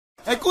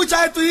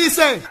Escucha esto y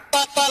dice: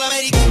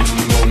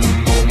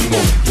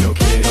 yo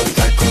quiero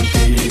estar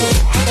contigo.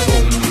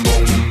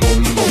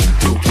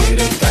 Tú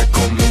quieres estar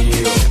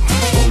conmigo.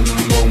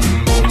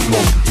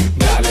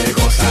 Dale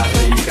cosa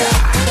rica.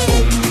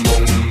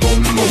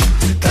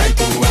 Trae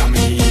tu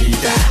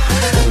amiguita.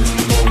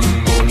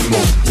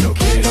 Yo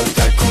quiero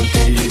estar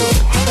contigo.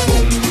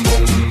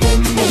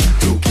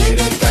 Tú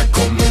quieres estar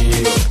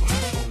conmigo.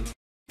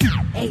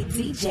 Hey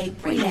DJ,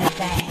 bring that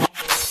back.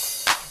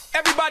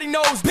 Everybody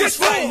knows this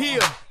right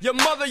here. Your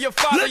mother, your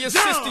father, your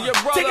sister, your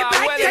brother,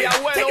 abuela,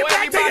 abuelo,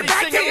 everybody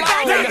sing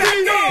along.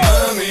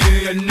 Mami,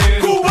 el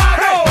negro.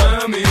 Cubano.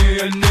 Mami,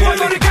 el negro.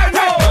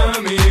 Puertorriqueño.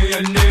 Mami,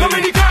 el negro.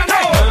 Dominicano.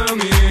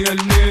 Mami, el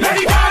negro.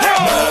 Mexicano.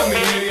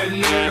 Mami, el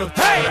negro.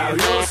 Hey.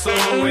 Rabioso,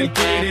 él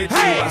quiere tu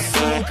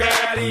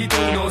azúcar y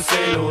tú no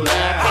se lo das.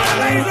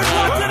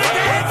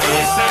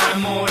 Esa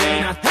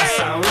morena está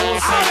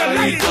sabrosa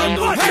y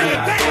cuando tú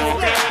la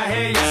tocas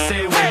ella se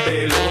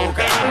vuelve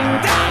loca.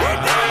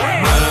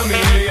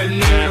 Mami, el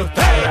negro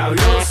está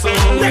rabioso,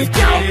 él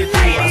quiere tu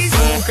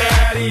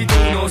azúcar y tú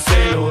no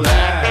se lo das.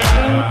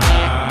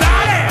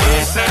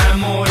 Esa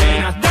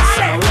morena está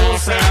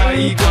sabrosa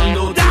y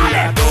cuando tú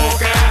la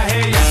tocas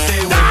ella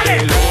se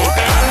vuelve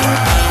loca.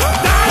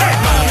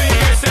 Mami,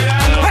 ¿qué será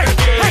lo que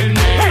quiere el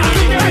negro? A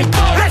mí no me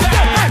importa,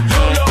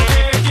 yo lo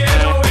que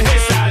quiero es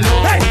esa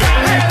loca.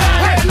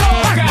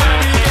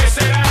 Mami, ¿qué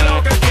será lo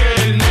que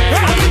quiere el negro? A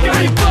mí no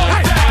me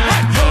importa,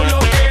 yo lo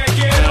que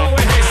quiero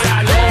es esa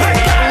loca.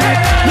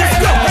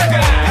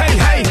 Hey,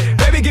 hey,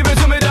 baby, give it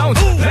to me, don't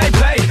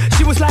play.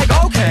 She was like,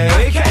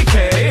 okay, KK,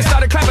 and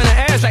started clapping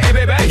her ass like, hey,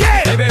 baby,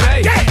 hey, baby,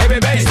 hey,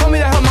 baby. She told me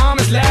that her mom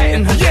is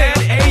Latin, her dad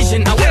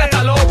Asian. Abuela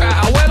está loca,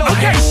 abuelo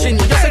Haitian.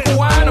 Yo soy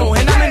cubano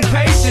and I'm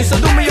impatient, so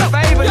do me a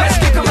favor, let's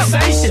get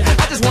conversation.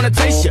 I just wanna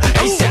taste you,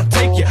 ASAP,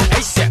 take you,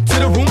 ASAP to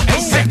the room,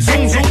 ASAP,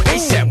 zoom, zoom,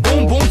 ASAP,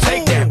 boom, boom,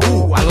 take that.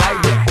 Ooh, I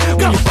like that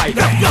when you fight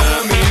that.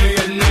 Mami,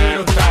 el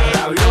negro está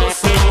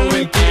rabioso,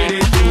 él quiere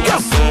tu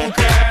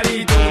azúcar y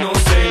tú no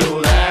se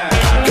lo das.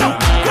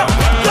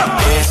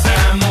 Esa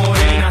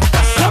morena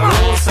está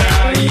sabrosa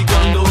y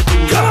cuando tú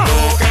la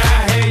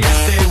tocas ella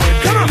se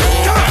vuelve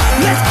loca.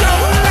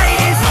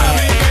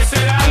 Mami, ¿qué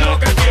será lo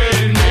que quiere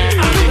el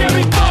negro? A mí no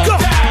me importa,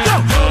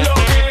 yo lo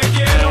que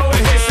quiero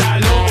es esa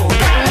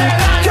loca.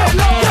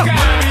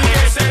 Mami,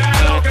 ¿qué será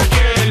lo que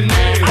quiere el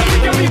negro? A mí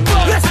no me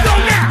importa,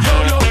 yo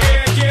lo que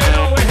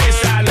quiero es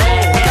esa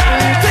loca. I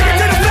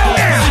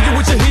see you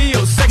with your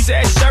heels, sexy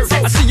ass shirt. I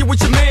see you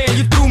with your man,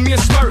 you threw me a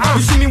smirk.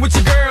 You see me with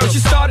your girl, she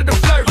started to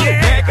flirt.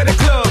 Back of the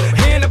club,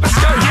 hand up a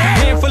skirt,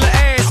 hand full of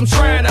ass, I'm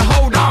trying to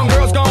hold on.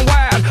 Girls gone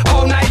wild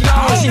all night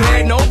long. She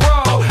had no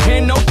bra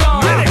and no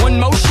thong. One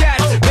more shot,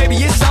 baby,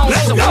 it's on.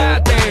 It's a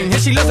wild thing,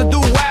 and she loves to do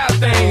wild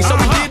things. So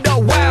we did the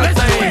wild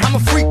thing. I'm a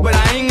freak, but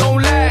I ain't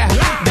gon' lie.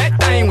 That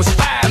thing was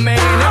fire, man.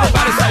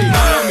 Everybody say,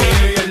 Mami,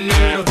 el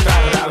negro está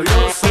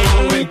rabioso,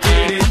 él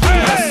quiere tu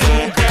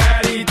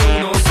azúcar y tú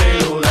no se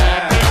lo das.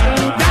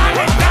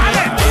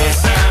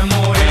 Esa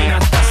morena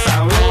está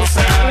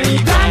sabrosa y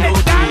cuando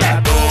tú la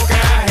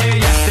tocas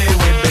ella se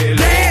vuelve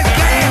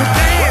loca.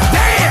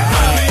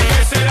 Mami, ¿qué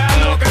será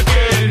lo que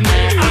quiere el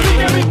negro? A mí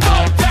no me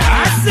importa,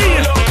 yo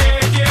lo que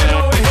quiero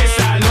es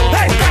esa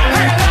loca.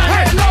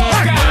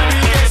 Mami,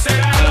 ¿qué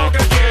será lo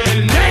que quiere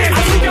el negro? A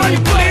mí no me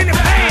importa,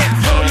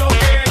 yo lo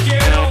que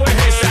quiero es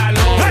esa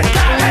loca.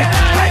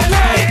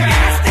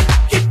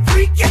 Get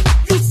freaky,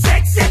 you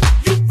sexy,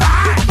 you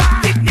fine.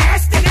 Get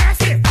nasty,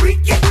 get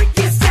freaky,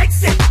 you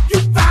sexy, you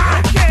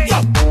fine. Go,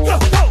 go,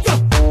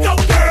 go,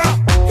 girl.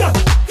 Go,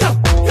 go,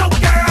 go,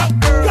 girl.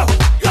 Go,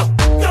 go,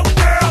 go,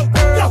 girl.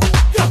 Go,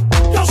 go,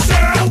 go,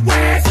 shake your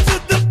ass to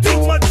the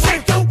beat.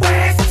 Shake your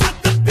ass to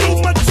the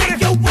beat.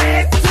 Shake your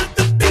ass to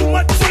the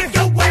beat. Shake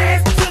your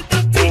ass to the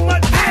beat.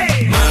 Hey.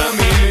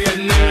 Mami, el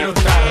negro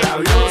está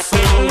rabioso,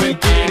 él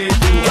quiere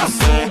tu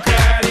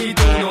azúcar y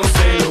tú no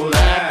se lo das.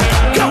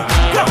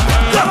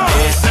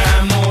 Esa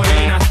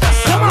morena está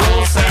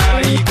sabrosa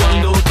y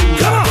cuando tú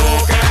la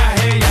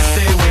tocas ella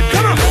se vuelve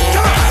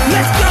loca.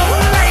 Let's go,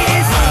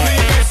 ladies. Mami,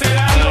 ¿qué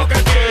será lo que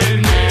quiere el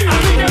negro? A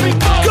mí no me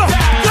importa,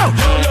 yo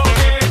lo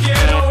que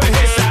quiero es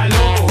esa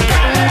loca.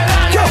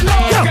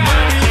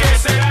 Mami, ¿qué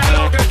será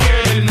lo que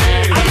quiere el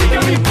negro? A mí no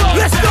me importa,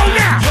 Let's go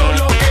now. yo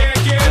lo que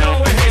quiero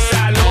es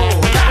esa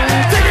loca.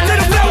 Take it to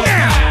the floor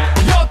now.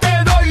 yo te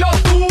doy lo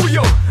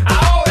tuyo,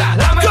 ahora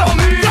dame lo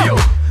mío.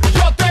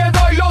 Yo te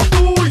doy lo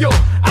tuyo,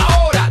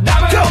 ahora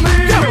dame lo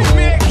mío.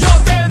 Yo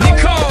te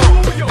doy lo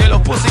tuyo. De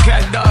los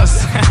Pussycat Dolls.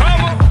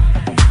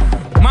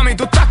 Mami,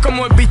 tú estás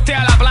como el bistec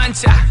a la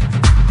plancha.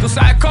 ¿Tú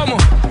sabes cómo?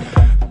 What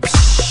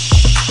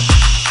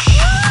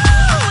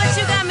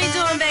you got me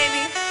doing,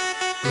 baby?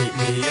 Meet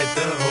me at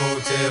the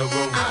hotel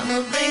room. I'ma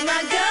bring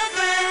my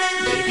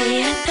girlfriend. Meet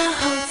me at the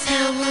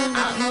hotel room.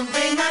 I'ma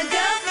bring my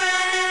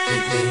girlfriend.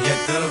 Meet me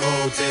at the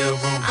hotel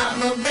room.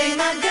 I'ma bring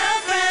my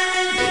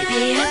girlfriend. Meet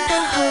me at the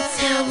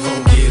hotel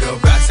room. Get up,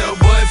 got your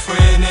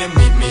boyfriend and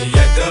meet me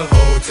at the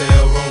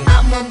hotel room.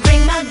 I'ma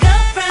bring my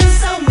girlfriend,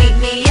 so meet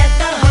me at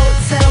the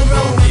hotel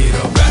room. Get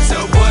up, got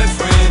your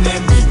boyfriend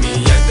and meet me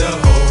at the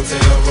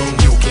hotel room.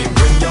 You can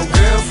bring your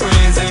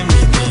girlfriends and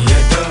meet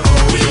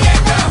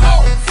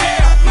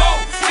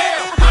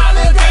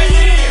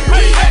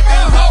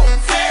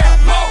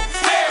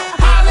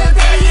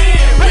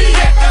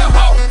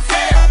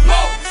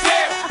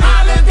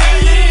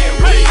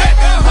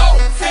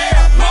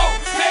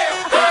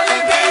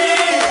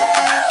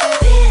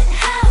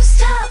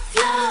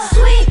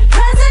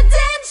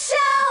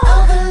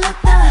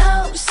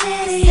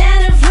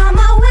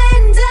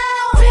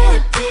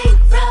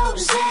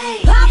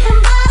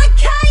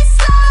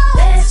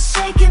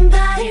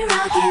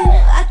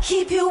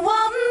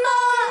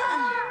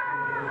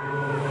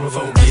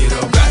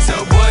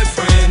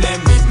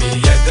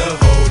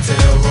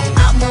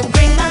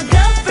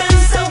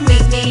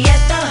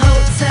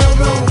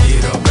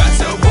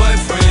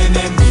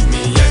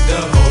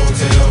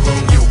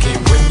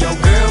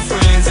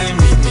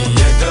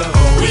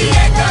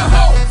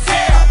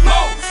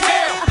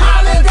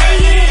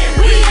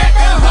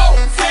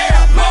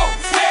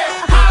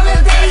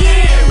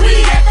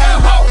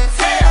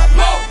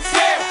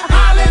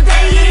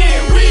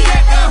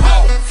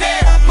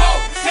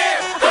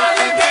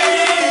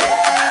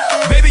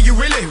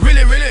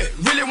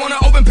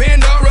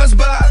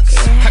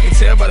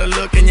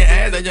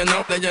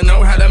then you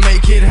know how to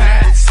make it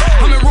hot.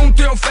 I'm in room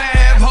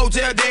 305,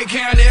 hotel day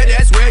count there,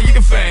 that's where you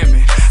can find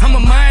me. I'm a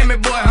Miami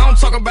boy, I don't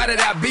talk about it,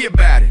 I be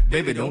about it.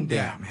 Baby, don't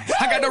doubt me.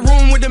 I got a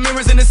room with the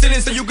mirrors in the ceiling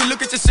so you can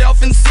look at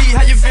yourself and see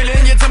how you feeling.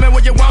 You tell me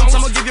what you want,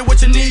 I'ma give you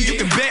what you need. You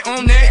can bet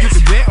on that.